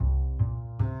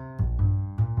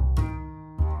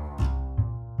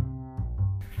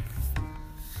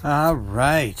All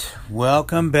right.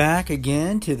 Welcome back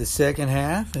again to the second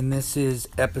half, and this is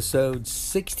episode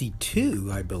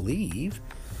 62, I believe.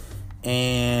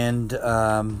 And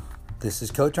this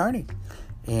is Coach Arnie,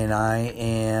 and I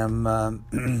am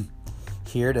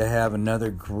here to have another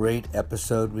great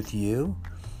episode with you.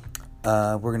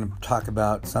 We're going to talk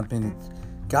about something,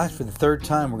 gosh, for the third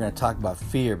time, we're going to talk about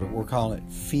fear, but we're calling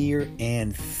it Fear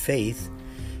and Faith,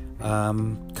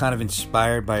 kind of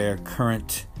inspired by our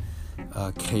current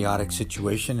chaotic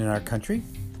situation in our country,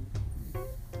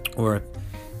 or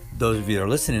those of you that are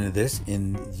listening to this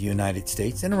in the United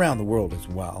States and around the world as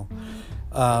well.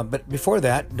 But before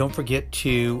that, don't forget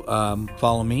to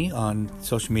follow me on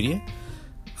social media.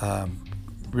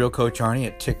 Real Coach Arnie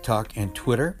at TikTok and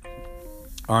Twitter.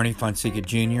 Arnie Fonseca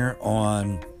Jr.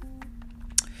 on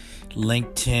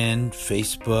LinkedIn,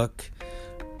 Facebook.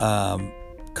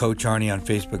 Coach Arnie on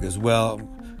Facebook as well.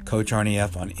 Coach Arnie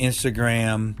F on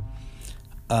Instagram.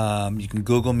 You can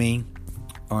Google me,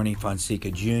 Arnie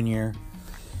Fonseca Jr.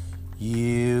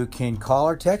 You can call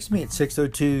or text me at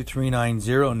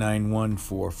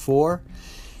 602-390-9144.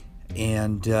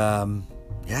 And,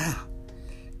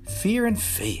 fear and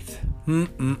faith. You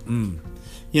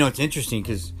know, it's interesting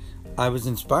because I was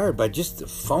inspired by just the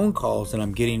phone calls that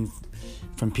I'm getting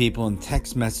from people and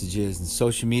text messages and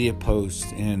social media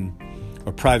posts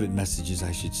or private messages,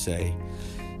 I should say.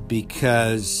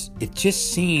 Because it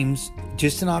just seems,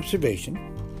 just an observation,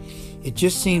 it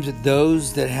just seems that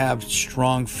those that have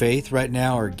strong faith right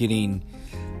now are getting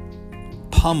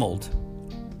pummeled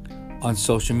on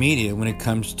social media when it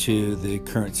comes to the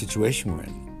current situation we're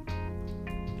in.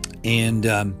 And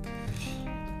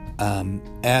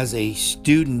as a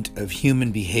student of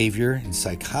human behavior and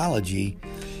psychology,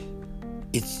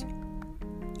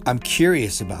 I'm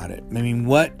curious about it. I mean,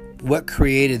 what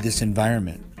created this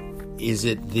environment? Is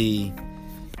it the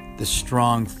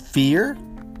strong fear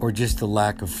or just the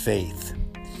lack of faith?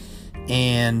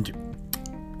 And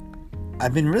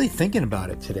I've been really thinking about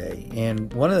it today.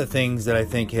 And one of the things that I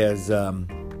think has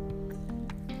kind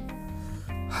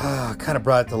of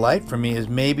brought it to light for me is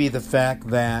maybe the fact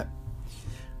that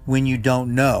when you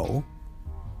don't know,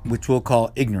 which we'll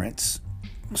call ignorance.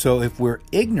 So if we're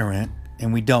ignorant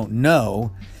and we don't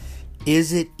know,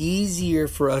 is it easier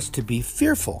for us to be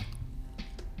fearful?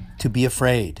 To be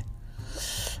afraid?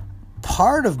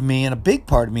 Part of me, and a big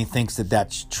part of me, thinks that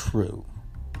that's true.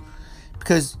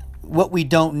 Because what we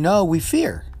don't know, we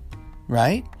fear,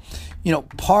 right? You know,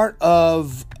 part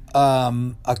of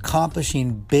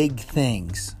accomplishing big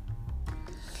things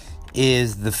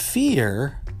is the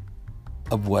fear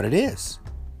of what it is.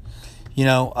 You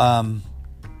know, I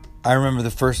remember the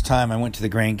first time I went to the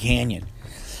Grand Canyon,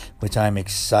 which I'm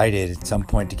excited at some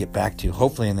point to get back to,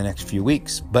 hopefully in the next few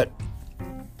weeks. But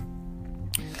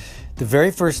the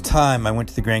very first time I went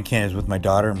to the Grand Canyon was with my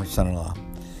daughter and my son-in-law.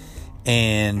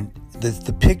 And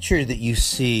the picture that you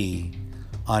see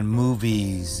on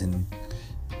movies and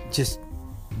just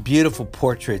beautiful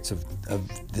portraits of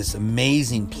this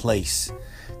amazing place,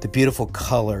 the beautiful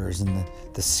colors and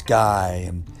the sky,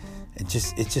 and it's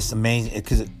just amazing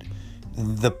because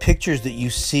the pictures that you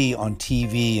see on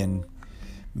TV and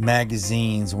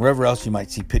magazines, wherever else you might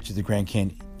see pictures of the Grand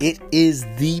Canyon, it is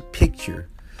the picture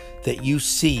that you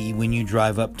see when you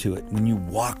drive up to it, when you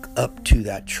walk up to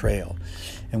that trail.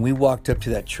 And we walked up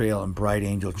to that trail on Bright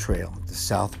Angel Trail, the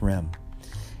South Rim.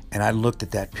 And I looked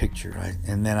at that picture, right?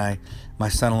 And then my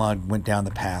son-in-law went down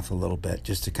the path a little bit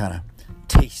just to kind of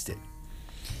taste it.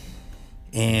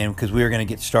 And because we were going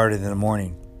to get started in the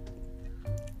morning.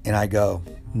 And I go,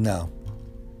 no,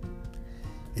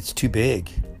 it's too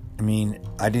big. I mean,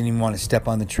 I didn't even want to step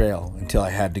on the trail until I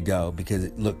had to go because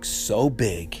it looked so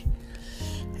big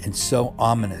and so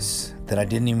ominous that I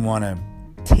didn't even want to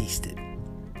taste it.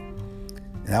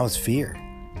 And that was fear.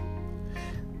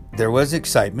 There was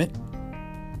excitement,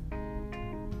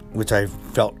 which I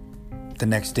felt the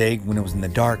next day when it was in the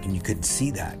dark and you couldn't see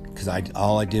that because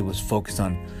all I did was focus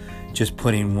on just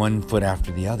putting one foot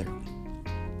after the other.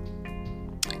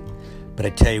 But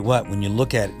I tell you what, when you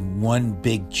look at one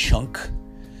big chunk,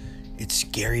 it's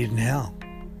scarier than hell.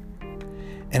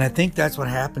 And I think that's what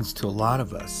happens to a lot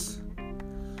of us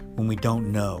when we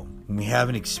don't know, when we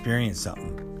haven't experienced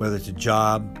something, whether it's a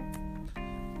job,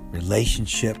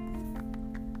 relationship,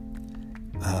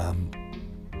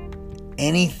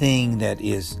 anything that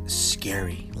is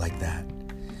scary like that.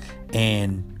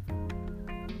 And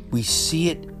we see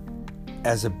it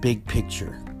as a big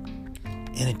picture,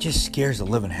 and it just scares the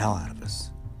living hell out of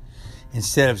us.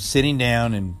 Instead of sitting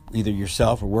down and either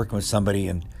yourself or working with somebody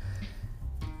and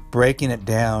breaking it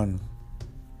down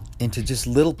into just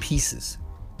little pieces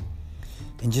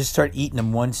and just start eating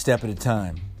them one step at a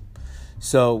time.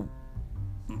 So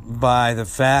by the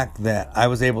fact that I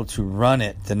was able to run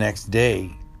it the next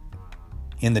day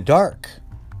in the dark,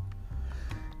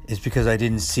 is because I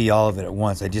didn't see all of it at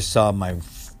once. I just saw my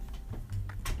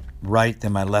right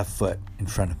then my left foot in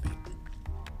front of me.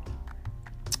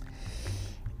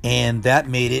 And that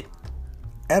made it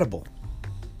edible.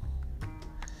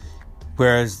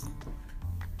 Whereas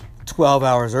 12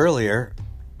 hours earlier,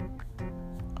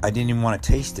 I didn't even want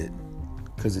to taste it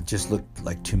because it just looked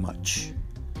like too much.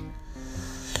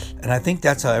 And I think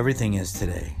that's how everything is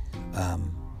today.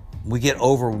 We get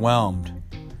overwhelmed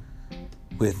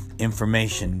with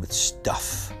information, with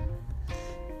stuff.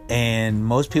 And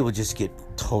most people just get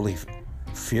totally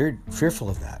fearful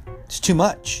of that. It's too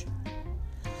much.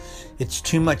 It's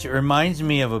too much. It reminds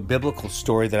me of a biblical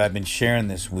story that I've been sharing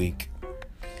this week.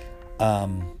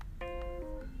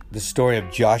 The story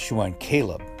of Joshua and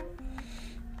Caleb.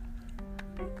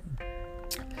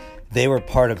 They were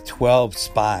part of 12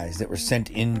 spies that were sent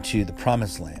into the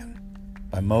promised land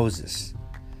by Moses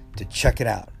to check it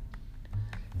out,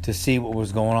 to see what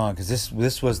was going on, because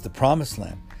this was the promised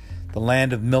land, the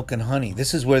land of milk and honey.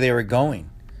 This is where they were going.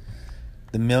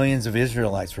 The millions of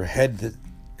Israelites were headed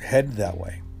that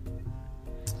way.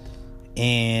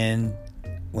 And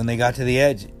when they got to the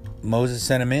edge, Moses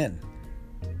sent them in.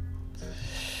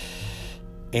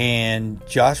 And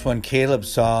Joshua and Caleb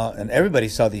saw, and everybody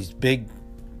saw these big,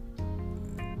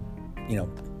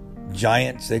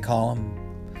 giants, they call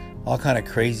them, all kind of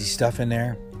crazy stuff in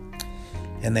there.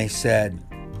 And they said,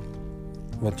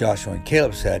 well, Joshua and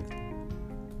Caleb said,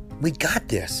 we got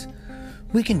this.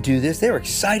 We can do this. They were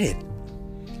excited.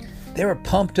 They were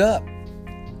pumped up.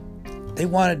 They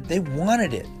wanted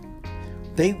it.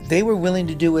 They were willing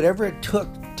to do whatever it took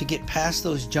to get past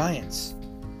those giants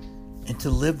and to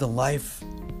live the life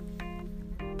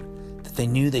that they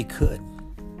knew they could.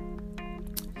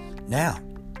 Now,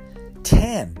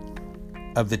 10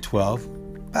 of the 12,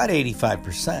 about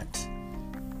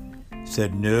 85%,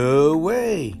 said, no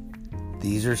way.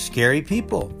 These are scary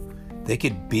people. They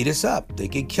could beat us up. They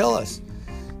could kill us.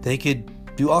 They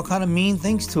could do all kind of mean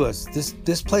things to us.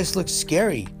 This place looks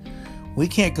scary. We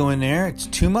can't go in there. It's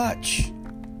too much.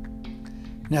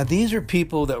 Now, these are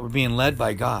people that were being led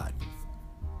by God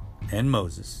and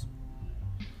Moses,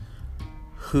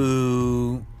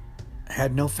 who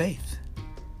had no faith.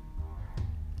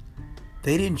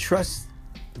 They didn't trust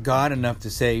God enough to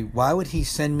say, why would he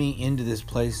send me into this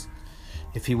place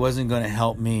if he wasn't going to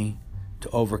help me to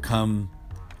overcome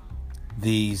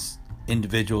these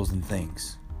individuals and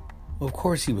things? Well, of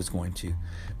course he was going to,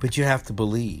 but you have to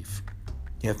believe.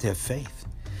 You have to have faith.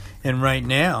 And right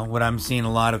now, what I'm seeing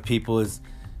a lot of people is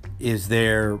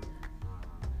they're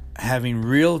having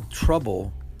real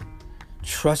trouble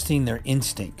trusting their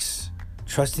instincts,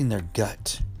 trusting their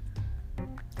gut,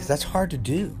 because that's hard to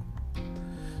do.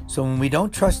 So when we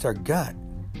don't trust our gut,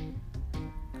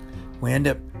 we end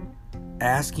up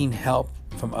asking help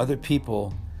from other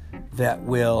people that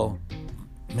will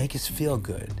make us feel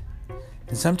good.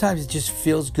 And sometimes it just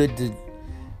feels good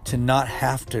to not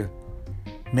have to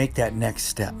make that next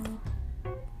step.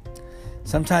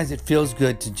 Sometimes it feels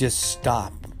good to just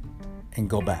stop and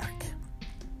go back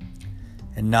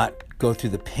and not go through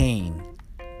the pain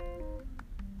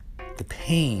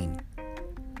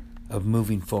of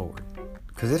moving forward.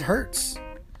 Because it hurts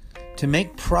to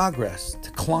make progress, to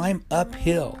climb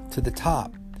uphill to the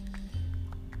top.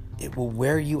 It will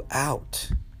wear you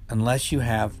out unless you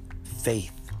have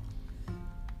faith.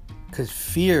 Because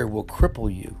fear will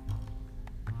cripple you.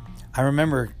 I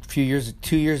remember 2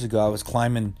 years ago, I was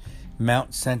climbing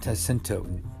Mount San Jacinto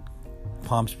in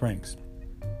Palm Springs.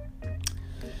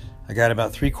 I got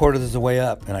about 3/4 of the way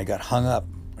up and I got hung up.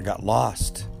 I got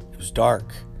lost. It was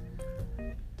dark.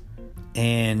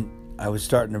 And I was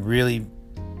starting to really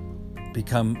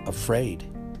become afraid.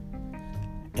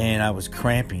 And I was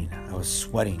cramping. I was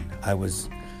sweating. I was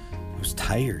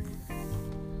tired.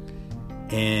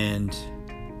 And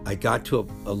I got to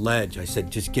a ledge. I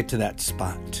said, just get to that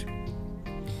spot.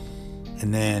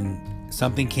 And then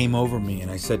something came over me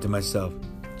and I said to myself,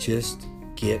 just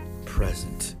get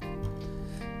present.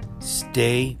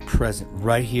 Stay present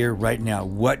right here, right now.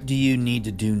 What do you need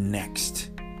to do next?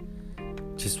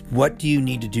 Just what do you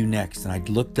need to do next? And I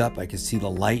looked up, I could see the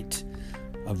light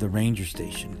of the ranger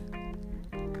station.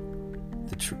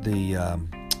 The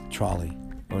trolley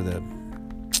or the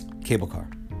cable car.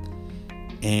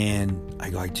 And I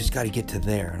go, I just got to get to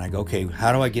there. And I go, okay,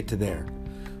 how do I get to there?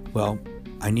 Well,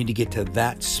 I need to get to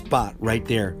that spot right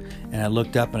there. And I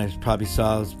looked up and I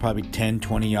was probably 10,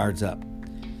 20 yards up.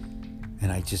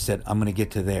 And I just said, I'm going to get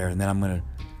to there and then I'm going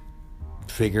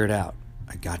to figure it out.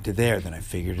 I got to there, then I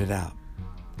figured it out.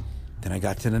 Then I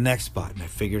got to the next spot and I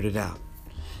figured it out.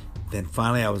 Then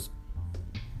finally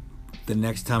the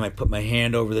next time I put my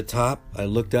hand over the top, I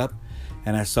looked up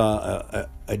and I saw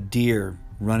a deer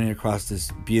running across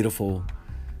this beautiful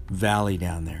valley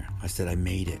down there. I said, I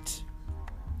made it.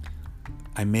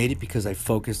 I made it because I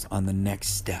focused on the next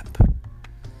step.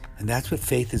 And that's what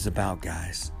faith is about,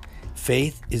 guys.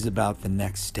 Faith is about the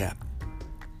next step.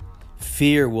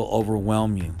 Fear will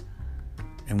overwhelm you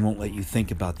and won't let you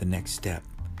think about the next step.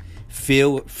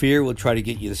 Fear will try to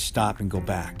get you to stop and go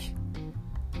back.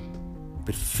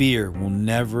 But fear will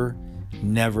never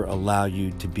allow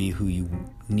you to be who you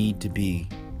need to be,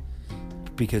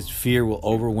 because fear will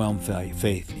overwhelm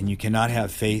faith, and you cannot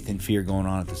have faith and fear going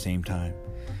on at the same time.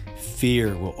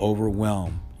 Fear will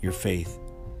overwhelm your faith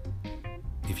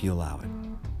if you allow it.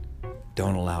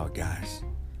 Don't allow it, guys.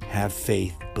 Have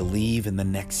faith. Believe in the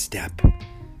next step,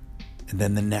 and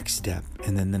then the next step,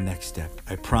 and then the next step.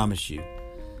 I promise you,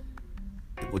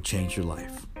 it will change your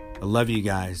life. I love you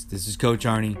guys. This is Coach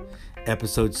Arnie,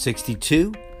 episode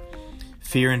 62,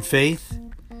 Fear and Faith.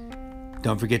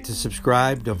 Don't forget to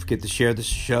subscribe. Don't forget to share this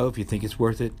show if you think it's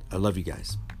worth it. I love you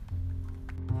guys.